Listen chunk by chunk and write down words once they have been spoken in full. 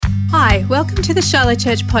Hi, welcome to the Shiloh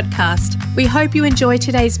Church podcast. We hope you enjoy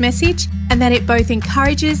today's message and that it both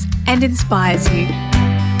encourages and inspires you.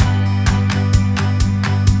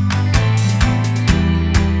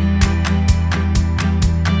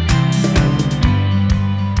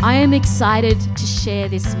 I am excited to share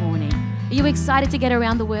this morning. Are you excited to get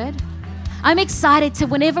around the Word? I'm excited to,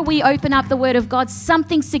 whenever we open up the Word of God,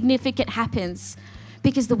 something significant happens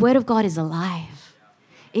because the Word of God is alive.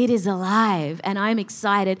 It is alive, and I'm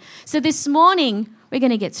excited. So this morning, we're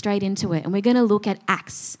going to get straight into it, and we're going to look at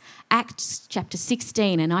Acts chapter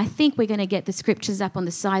 16, and I think we're going to get the scriptures up on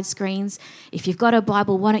the side screens. If you've got a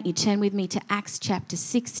Bible, why don't you turn with me to Acts chapter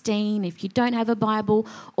 16. If you don't have a Bible,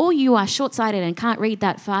 or you are short-sighted and can't read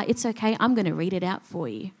that far, it's okay. I'm going to read it out for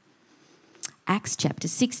you. Acts chapter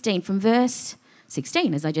 16 from verse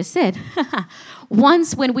 16, as I just said.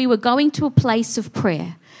 Once when we were going to a place of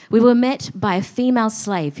prayer, we were met by a female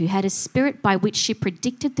slave who had a spirit by which she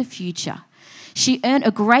predicted the future. She earned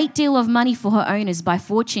a great deal of money for her owners by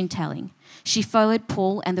fortune telling. She followed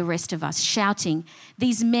Paul and the rest of us, shouting,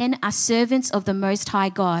 "These men are servants of the Most High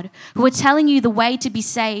God, who are telling you the way to be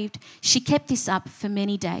saved." She kept this up for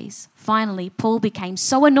many days. Finally, Paul became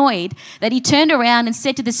so annoyed that he turned around and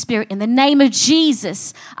said to the spirit, "In the name of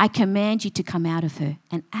Jesus, I command you to come out of her."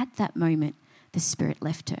 And at that moment, the spirit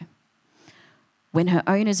left her. When her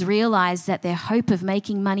owners realized that their hope of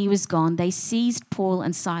making money was gone, they seized Paul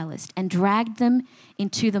and Silas and dragged them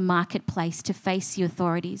into the marketplace to face the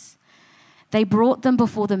authorities. They brought them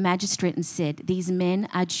before the magistrate and said, "These men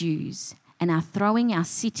are Jews and are throwing our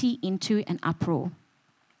city into an uproar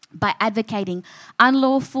by advocating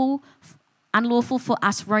unlawful for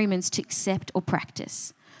us Romans to accept or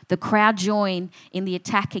practice." The crowd joined in the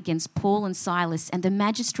attack against Paul and Silas, and the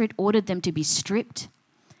magistrate ordered them to be stripped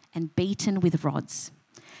and beaten with rods.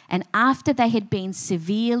 And after they had been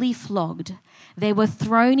severely flogged, they were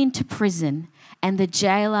thrown into prison, and the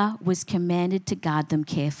jailer was commanded to guard them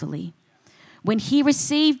carefully. When he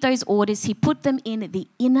received those orders, he put them in the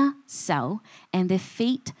inner cell and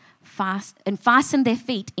fastened their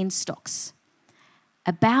feet in stocks.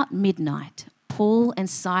 About midnight, Paul and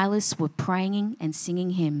Silas were praying and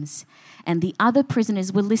singing hymns, and the other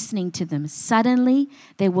prisoners were listening to them. Suddenly,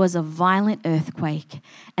 there was a violent earthquake,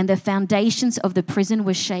 and the foundations of the prison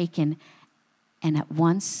were shaken, and at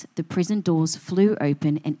once the prison doors flew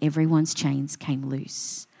open and everyone's chains came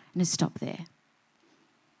loose. I'm going to stop there.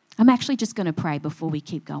 I'm actually just going to pray before we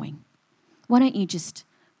keep going. Why don't you just,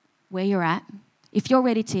 where you're at, if you're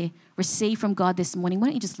ready to receive from God this morning, why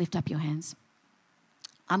don't you just lift up your hands?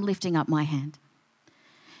 I'm lifting up my hand.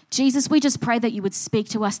 Jesus, we just pray that you would speak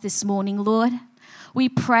to us this morning, Lord. We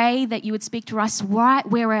pray that you would speak to us right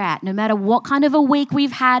where we're at, no matter what kind of a week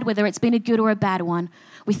we've had, whether it's been a good or a bad one.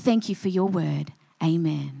 We thank you for your word.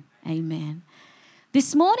 Amen. Amen.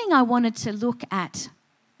 This morning I wanted to look at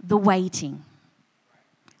the waiting.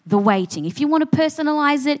 The waiting. If you want to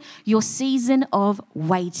personalize it, your season of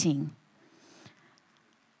waiting.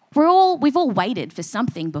 We've all waited for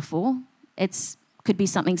something before. Could be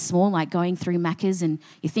something small like going through Macca's and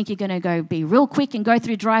you think you're going to go be real quick and go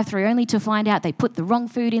through drive-through only to find out they put the wrong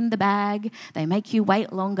food in the bag, they make you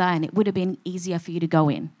wait longer and it would have been easier for you to go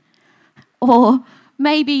in. Or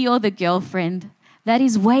maybe you're the girlfriend that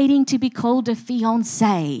is waiting to be called a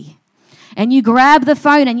fiancé. And you grab the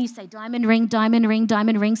phone and you say, "Diamond ring, diamond ring,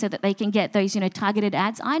 diamond ring," so that they can get those, targeted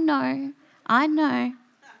ads. I know.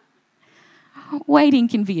 Waiting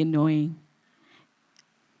can be annoying.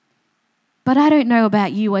 But I don't know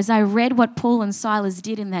about you, as I read what Paul and Silas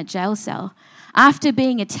did in that jail cell, after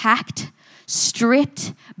being attacked,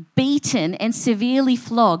 stripped, beaten, and severely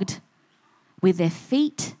flogged, with their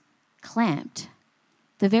feet clamped,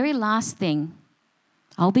 the very last thing,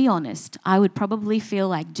 I'll be honest, I would probably feel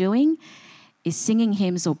like doing is singing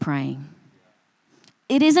hymns or praying.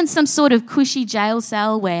 It isn't some sort of cushy jail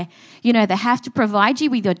cell where, they have to provide you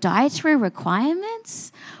with your dietary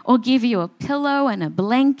requirements or give you a pillow and a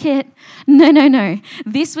blanket. No.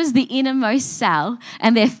 This was the innermost cell,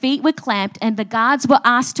 and their feet were clamped, and the guards were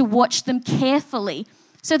asked to watch them carefully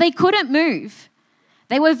so they couldn't move.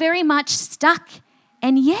 They were very much stuck,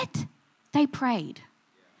 and yet they prayed.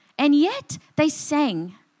 And yet they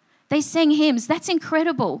sang. They sang hymns. That's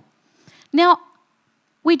incredible. Now,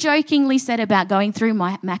 we jokingly said about going through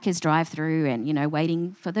Macca's drive-through and,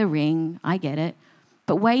 waiting for the ring. I get it.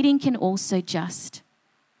 But waiting can also just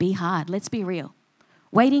be hard. Let's be real.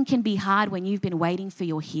 Waiting can be hard when you've been waiting for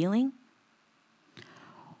your healing.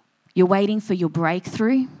 You're waiting for your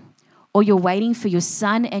breakthrough. Or you're waiting for your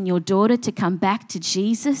son and your daughter to come back to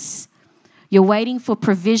Jesus. You're waiting for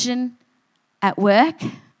provision at work.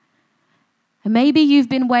 And maybe you've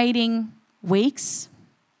been waiting weeks,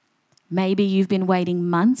 Maybe you've been waiting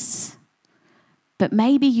months, but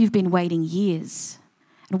maybe you've been waiting years.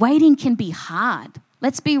 And waiting can be hard.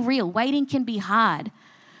 Let's be real, waiting can be hard.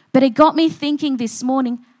 But it got me thinking this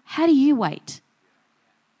morning, how do you wait?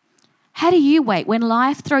 How do you wait when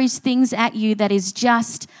life throws things at you that is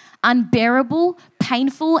just unbearable,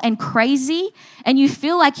 painful, and crazy, and you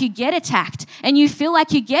feel like you get attacked, and you feel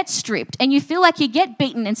like you get stripped, and you feel like you get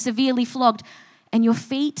beaten and severely flogged, and your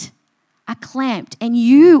feet are clamped, and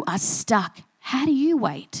you are stuck? How do you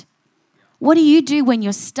wait? What do you do when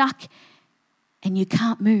you're stuck and you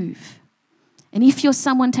can't move? And if you're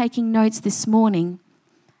someone taking notes this morning,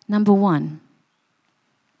 number one,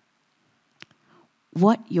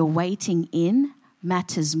 what you're waiting in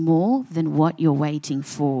matters more than what you're waiting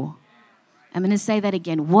for. I'm going to say that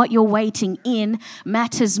again. What you're waiting in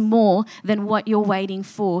matters more than what you're waiting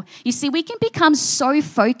for. You see, we can become so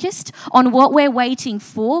focused on what we're waiting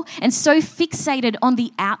for and so fixated on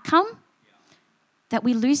the outcome that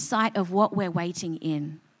we lose sight of what we're waiting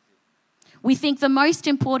in. We think the most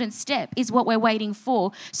important step is what we're waiting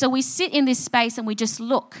for. So we sit in this space and we just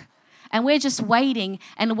look, and we're just waiting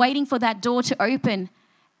and waiting for that door to open,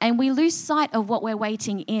 and we lose sight of what we're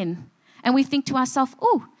waiting in. And we think to ourselves,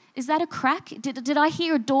 oh, is that a crack? Did I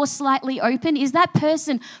hear a door slightly open? Is that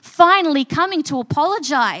person finally coming to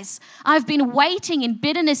apologize? I've been waiting in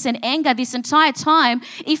bitterness and anger this entire time.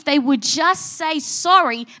 If they would just say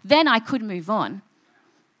sorry, then I could move on.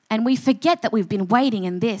 And we forget that we've been waiting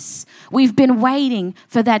in this. We've been waiting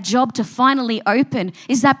for that job to finally open.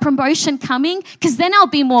 Is that promotion coming? Because then I'll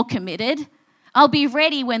be more committed. I'll be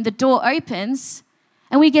ready when the door opens.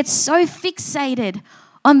 And we get so fixated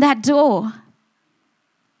on that door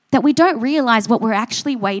that we don't realize what we're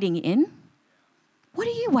actually waiting in. What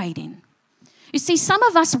are you waiting? You see, some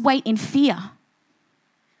of us wait in fear.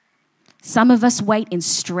 Some of us wait in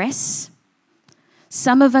stress.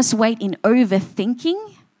 Some of us wait in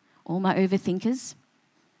overthinking. All my overthinkers,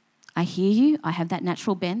 I hear you. I have that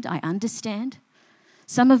natural bend. I understand.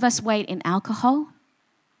 Some of us wait in alcohol.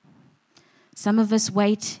 Some of us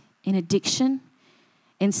wait in addiction,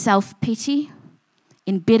 in self-pity,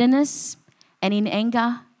 in bitterness, and in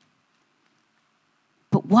anger.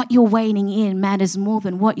 But what you're waiting in matters more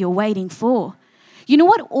than what you're waiting for. You know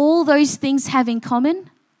what all those things have in common?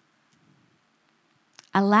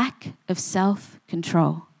 A lack of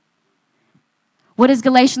self-control. What does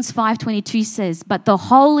Galatians 5:22 says? But the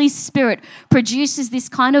Holy Spirit produces this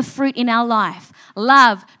kind of fruit in our life: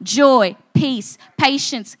 love, joy, peace,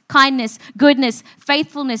 patience, kindness, goodness,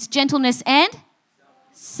 faithfulness, gentleness, and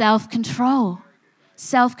self-control.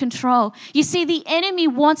 Self-control. You see, the enemy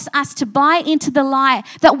wants us to buy into the lie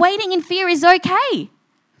that waiting in fear is okay.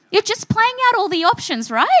 You're just playing out all the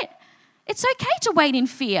options, right? It's okay to wait in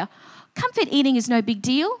fear. Comfort eating is no big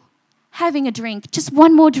deal. Having a drink, just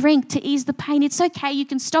one more drink to ease the pain. It's okay. You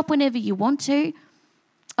can stop whenever you want to.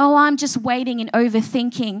 Oh, I'm just waiting and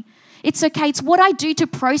overthinking. It's okay. It's what I do to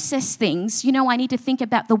process things. You know, I need to think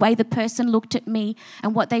about the way the person looked at me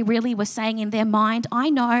and what they really were saying in their mind. I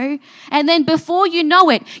know. And then before you know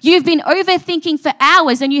it, you've been overthinking for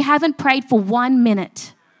hours and you haven't prayed for 1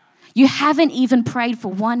 minute. You haven't even prayed for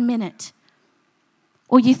 1 minute.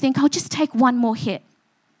 Or you think, I'll just take one more hit.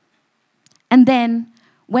 And then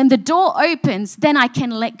when the door opens, then I can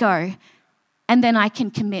let go and then I can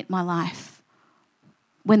commit my life.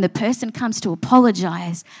 When the person comes to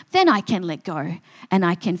apologize, then I can let go and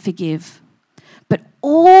I can forgive. But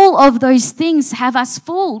all of those things have us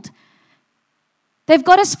fooled. They've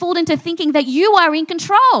got us fooled into thinking that you are in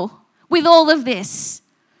control with all of this.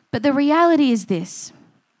 But the reality is this: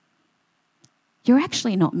 you're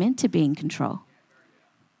actually not meant to be in control.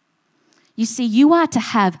 You see, you are to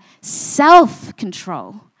have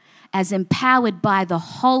self-control as empowered by the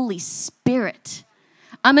Holy Spirit.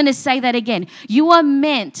 I'm going to say that again. You are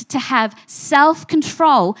meant to have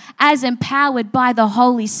self-control as empowered by the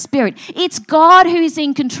Holy Spirit. It's God who's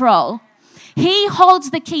in control. He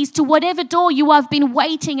holds the keys to whatever door you have been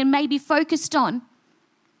waiting and maybe focused on.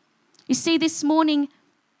 You see, this morning,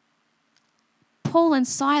 Paul and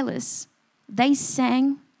Silas, they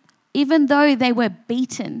sang even though they were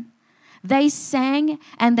beaten. They sang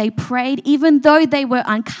and they prayed even though they were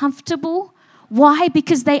uncomfortable. Why?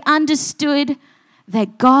 Because they understood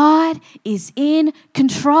that God is in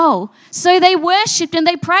control. So they worshiped and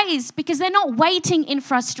they praised because they're not waiting in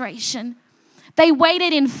frustration. They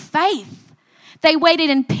waited in faith. They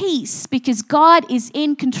waited in peace because God is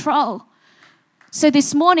in control. So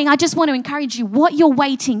this morning, I just want to encourage you, what you're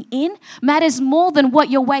waiting in matters more than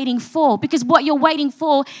what you're waiting for, because what you're waiting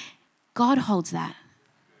for, God holds that.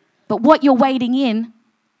 But what you're waiting in,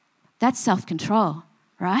 that's self-control,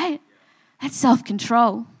 right? That's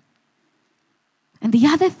self-control. And the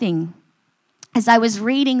other thing, as I was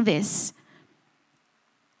reading this,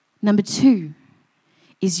 number 2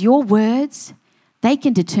 is your words, they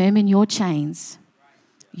can determine your chains.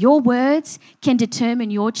 Your words can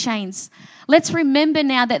determine your chains. Let's remember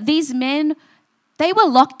now that these men, they were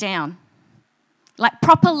locked down, like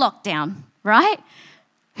proper lockdown, right?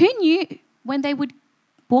 Who knew when they would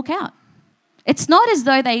walk out? It's not as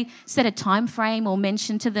though they set a time frame or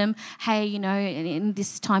mentioned to them, hey, in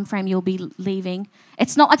this time frame you'll be leaving.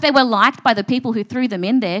 It's not like they were liked by the people who threw them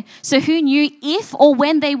in there. So who knew if or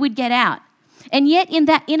when they would get out? And yet in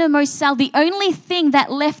that innermost cell, the only thing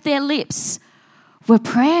that left their lips were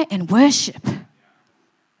prayer and worship.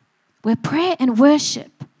 Were prayer and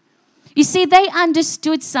worship. You see, they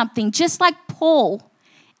understood something, just like Paul,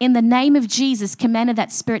 in the name of Jesus, commanded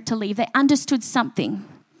that spirit to leave. They understood something.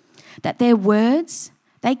 That their words,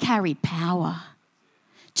 they carried power.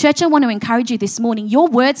 Church, I want to encourage you this morning. Your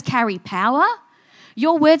words carry power.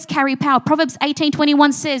 Your words carry power. Proverbs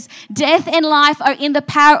 18:21 says, death and life are in the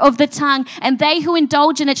power of the tongue, and they who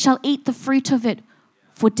indulge in it shall eat the fruit of it,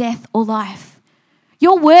 for death or life.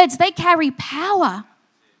 Your words, they carry power.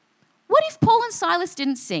 What if Paul and Silas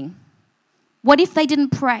didn't sing? What if they didn't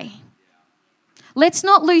pray? Let's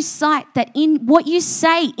not lose sight that in what you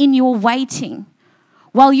say in your waiting,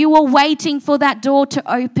 while you are waiting for that door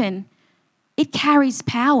to open, it carries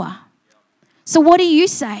power. So what do you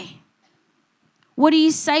say? What do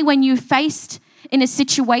you say when you're faced in a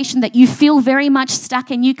situation that you feel very much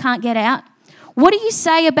stuck and you can't get out? What do you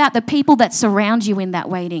say about the people that surround you in that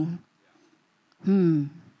waiting?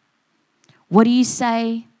 What do you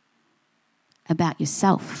say about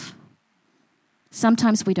yourself?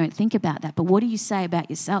 Sometimes we don't think about that, but what do you say about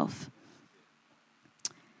yourself?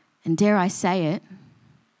 And dare I say it,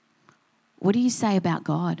 what do you say about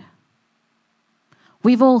God?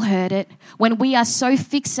 We've all heard it. When we are so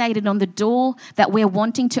fixated on the door that we're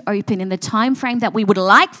wanting to open in the time frame that we would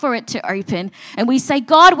like for it to open, and we say,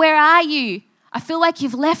 God, where are you? I feel like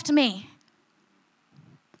you've left me.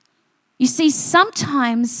 You see,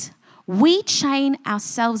 sometimes we chain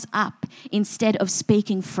ourselves up instead of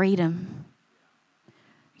speaking freedom.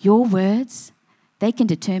 Your words, they can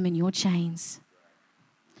determine your chains.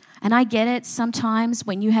 And I get it sometimes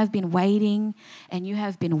when you have been waiting and you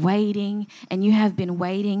have been waiting and you have been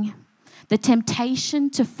waiting, the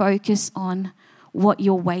temptation to focus on what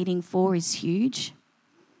you're waiting for is huge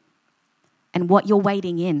and what you're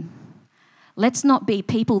waiting in. Let's not be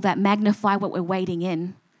people that magnify what we're waiting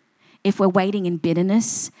in. If we're waiting in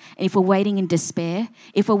bitterness, if we're waiting in despair,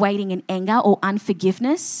 if we're waiting in anger or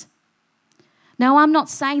unforgiveness. Now, I'm not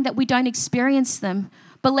saying that we don't experience them,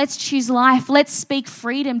 but let's choose life. Let's speak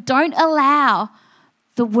freedom. Don't allow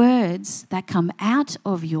the words that come out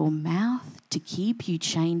of your mouth to keep you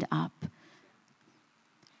chained up.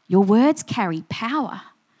 Your words carry power.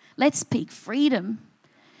 Let's speak freedom.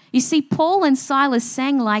 You see, Paul and Silas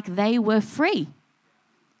sang like they were free.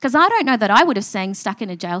 Because I don't know that I would have sang stuck in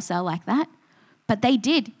a jail cell like that. But they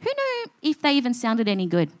did. Who knew if they even sounded any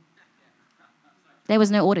good? There was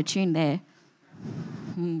no auto-tune there.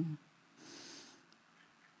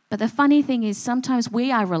 But the funny thing is sometimes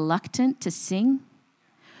we are reluctant to sing.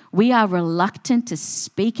 We are reluctant to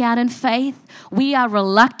speak out in faith. We are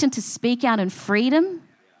reluctant to speak out in freedom.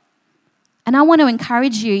 And I want to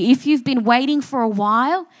encourage you, if you've been waiting for a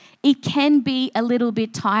while, it can be a little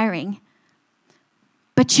bit tiring.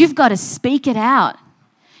 But you've got to speak it out.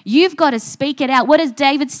 You've got to speak it out. What does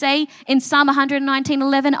David say in Psalm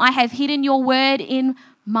 119:11? I have hidden your word in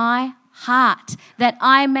my heart that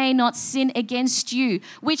I may not sin against you,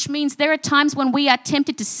 which means there are times when we are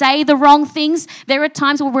tempted to say the wrong things. There are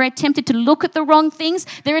times when we're tempted to look at the wrong things.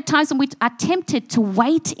 There are times when we are tempted to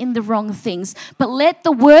wait in the wrong things. But let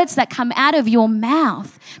the words that come out of your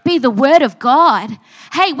mouth be the word of God.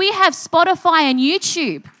 Hey, we have Spotify and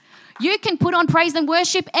YouTube. You can put on praise and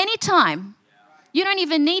worship anytime. You don't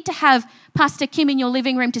even need to have Pastor Kim in your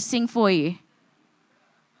living room to sing for you.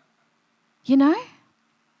 You know?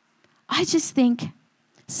 I just think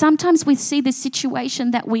sometimes we see the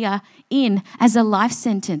situation that we are in as a life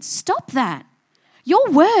sentence. Stop that.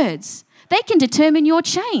 Your words, they can determine your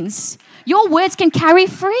chains. Your words can carry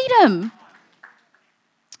freedom.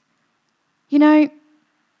 You know,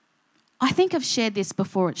 I think I've shared this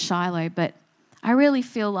before at Shiloh, but I really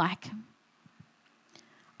feel like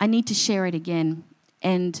I need to share it again.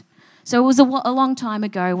 And so it was a long time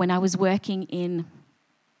ago when I was working in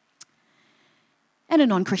a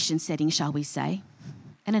non-Christian setting, shall we say,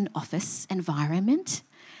 in an office environment.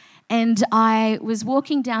 And I was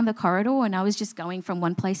walking down the corridor and I was just going from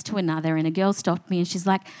one place to another, and a girl stopped me and she's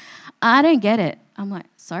like, I don't get it. I'm like,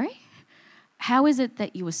 sorry? How is it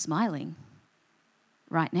that you were smiling?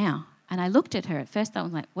 right now. And I looked at her. At first I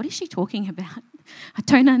was like, what is she talking about? I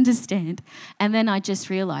don't understand. And then I just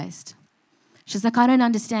realized. She's like, I don't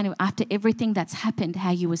understand after everything that's happened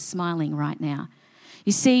how you were smiling right now.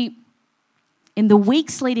 You see, in the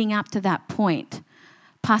weeks leading up to that point,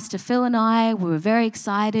 Pastor Phil and I, we were very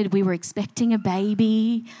excited. We were expecting a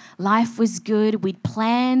baby. Life was good. We'd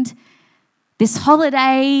planned this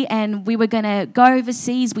holiday and we were going to go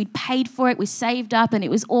overseas. We'd paid for it. We saved up and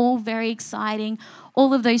it was all very exciting.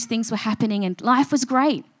 All of those things were happening and life was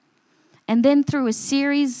great. And then through a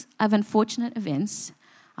series of unfortunate events,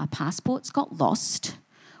 our passports got lost.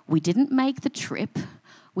 We didn't make the trip.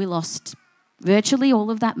 We lost virtually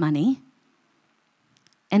all of that money.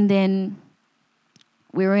 And then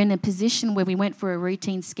we were in a position where we went for a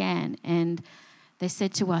routine scan and they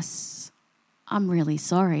said to us, I'm really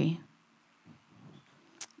sorry,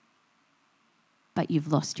 but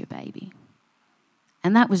you've lost your baby.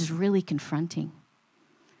 And that was really confronting.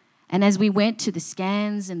 And as we went to the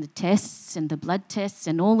scans and the tests and the blood tests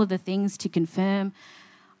and all of the things to confirm,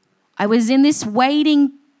 I was in this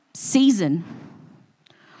waiting season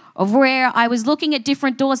of where I was looking at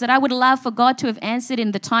different doors that I would love for God to have answered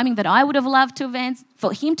in the timing that I would have loved to have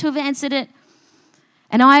for him to have answered it.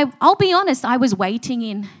 And I'll be honest, I was waiting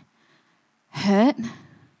in hurt.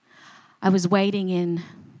 I was waiting in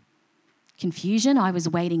confusion. I was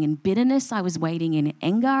waiting in bitterness. I was waiting in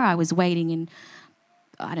anger. I was waiting in,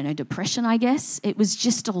 depression, I guess. It was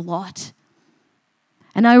just a lot.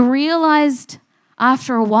 And I realized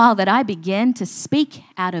after a while that I began to speak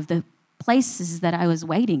out of the places that I was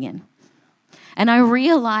waiting in. And I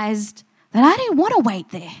realized that I didn't want to wait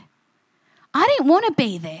there. I didn't want to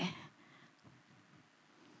be there.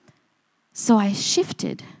 So I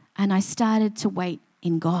shifted and I started to wait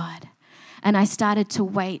in God. And I started to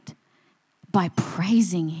wait by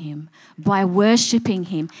praising him, by worshiping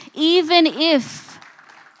him, even if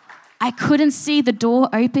I couldn't see the door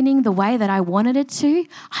opening the way that I wanted it to.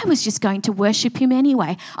 I was just going to worship him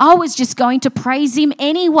anyway. I was just going to praise him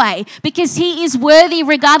anyway because he is worthy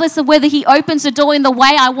regardless of whether he opens the door in the way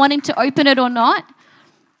I want him to open it or not.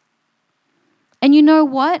 And you know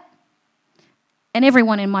what? And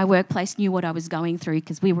everyone in my workplace knew what I was going through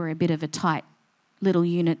because we were a bit of a tight little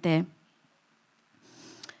unit there.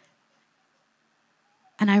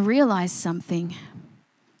 And I realized something,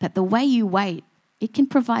 that the way you wait, it can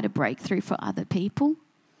provide a breakthrough for other people.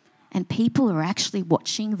 And people are actually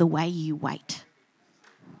watching the way you wait.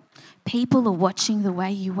 People are watching the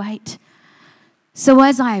way you wait. So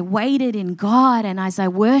as I waited in God and as I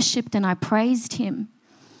worshipped and I praised him,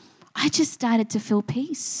 I just started to feel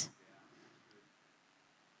peace.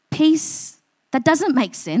 Peace that doesn't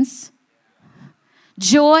make sense.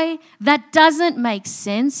 Joy that doesn't make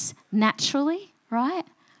sense naturally, right?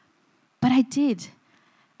 But I did.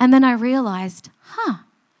 And then I realized,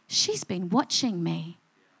 she's been watching me.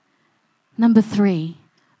 Number 3,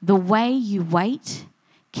 the way you wait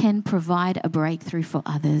can provide a breakthrough for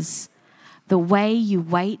others. The way you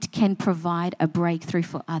wait can provide a breakthrough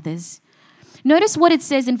for others. Notice what it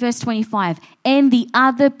says in verse 25. And the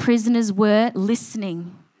other prisoners were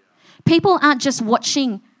listening. People aren't just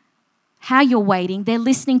watching how you're waiting, they're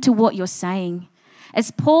listening to what you're saying. As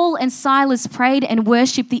Paul and Silas prayed and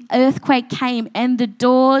worshipped, the earthquake came and the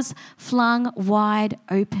doors flung wide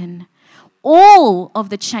open. All of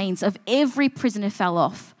the chains of every prisoner fell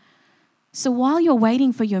off. So while you're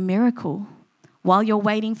waiting for your miracle, while you're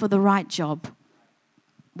waiting for the right job,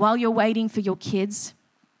 while you're waiting for your kids,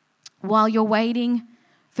 while you're waiting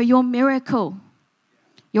for your miracle,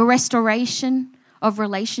 your restoration of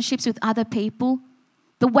relationships with other people,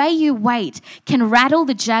 the way you wait can rattle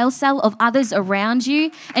the jail cell of others around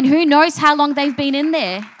you, and who knows how long they've been in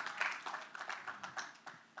there.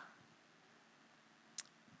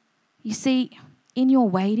 You see, in your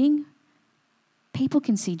waiting, people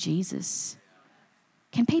can see Jesus.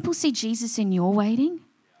 Can people see Jesus in your waiting?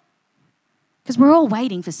 Because we're all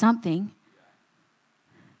waiting for something.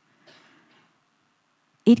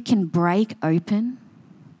 It can break open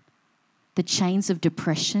the chains of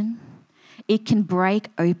depression. It can break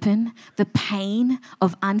open the pain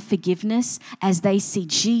of unforgiveness as they see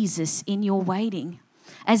Jesus in your waiting,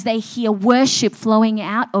 as they hear worship flowing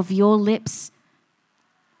out of your lips.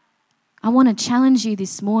 I want to challenge you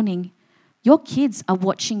this morning. Your kids are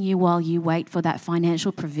watching you while you wait for that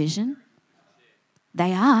financial provision.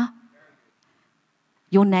 They are.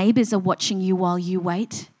 Your neighbors are watching you while you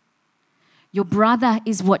wait. Your brother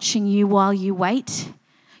is watching you while you wait.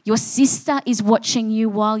 Your sister is watching you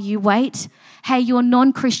while you wait. Hey, your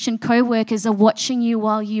non-Christian co-workers are watching you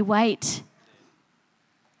while you wait.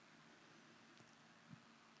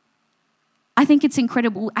 I think it's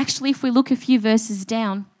incredible. Actually, if we look a few verses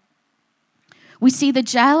down, we see the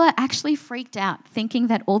jailer actually freaked out, thinking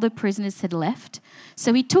that all the prisoners had left.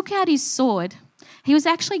 So he took out his sword. He was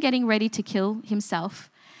actually getting ready to kill himself.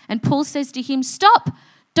 And Paul says to him, "Stop,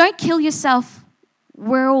 don't kill yourself.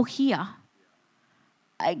 We're all here."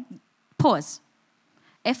 Pause.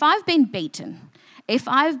 If I've been beaten, if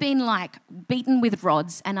I've been beaten with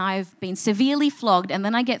rods and I've been severely flogged and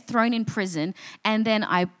then I get thrown in prison and then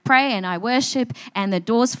I pray and I worship and the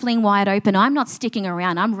doors fling wide open, I'm not sticking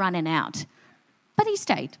around, I'm running out. But he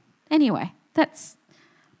stayed. Anyway,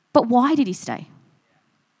 but why did he stay?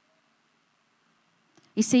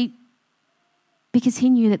 You see, because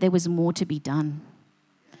he knew that there was more to be done.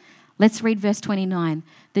 Let's read verse 29.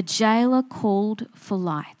 The jailer called for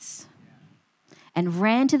lights and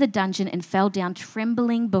ran to the dungeon and fell down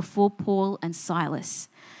trembling before Paul and Silas.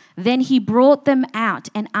 Then he brought them out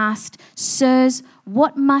and asked, "Sirs,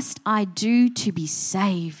 what must I do to be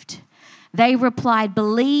saved?" They replied,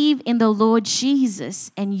 "Believe in the Lord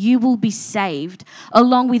Jesus and you will be saved,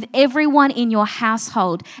 along with everyone in your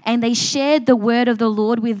household." And they shared the word of the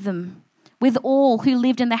Lord with them, with all who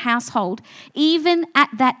lived in the household. Even at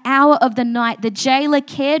that hour of the night, the jailer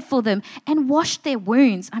cared for them and washed their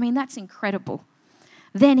wounds. I mean, that's incredible.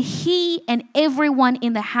 Then he and everyone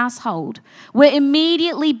in the household were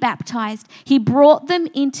immediately baptized. He brought them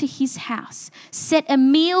into his house, set a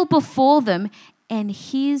meal before them, and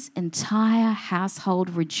his entire household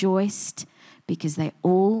rejoiced because they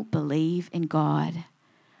all believe in God.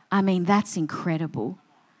 I mean, that's incredible.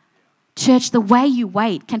 Church, the way you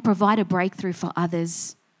wait can provide a breakthrough for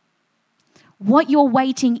others. What you're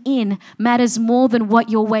waiting in matters more than what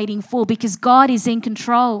you're waiting for because God is in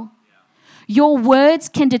control. Your words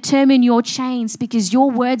can determine your chains because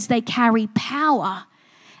your words, they carry power.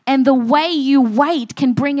 And the way you wait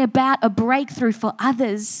can bring about a breakthrough for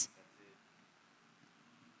others.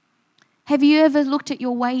 Have you ever looked at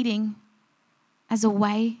your waiting as a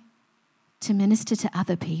way to minister to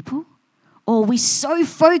other people? Or are we so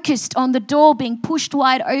focused on the door being pushed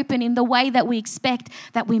wide open in the way that we expect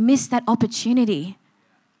that we miss that opportunity?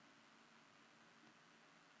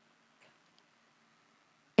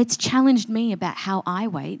 It's challenged me about how I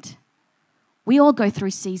wait. We all go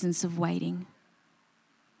through seasons of waiting.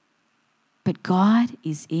 But God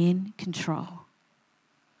is in control.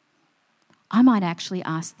 I might actually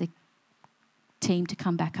ask the team to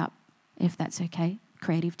come back up, if that's okay,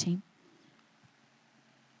 creative team.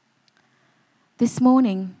 This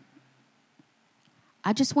morning,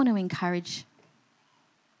 I just want to encourage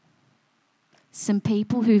some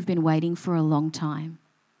people who've been waiting for a long time.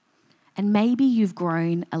 And maybe you've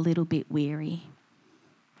grown a little bit weary.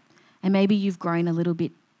 And maybe you've grown a little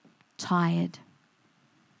bit tired.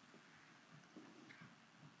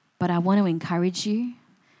 But I want to encourage you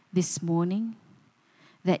this morning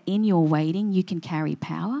that in your waiting, you can carry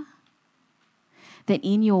power. That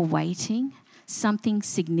in your waiting, something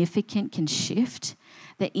significant can shift.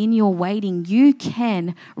 That in your waiting, you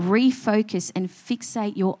can refocus and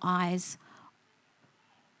fixate your eyes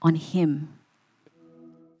on Him.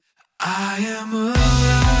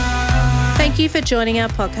 Thank you for joining our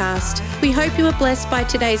podcast. We hope you were blessed by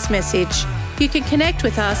today's message. You can connect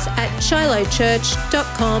with us at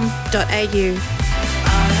shilohchurch.com.au.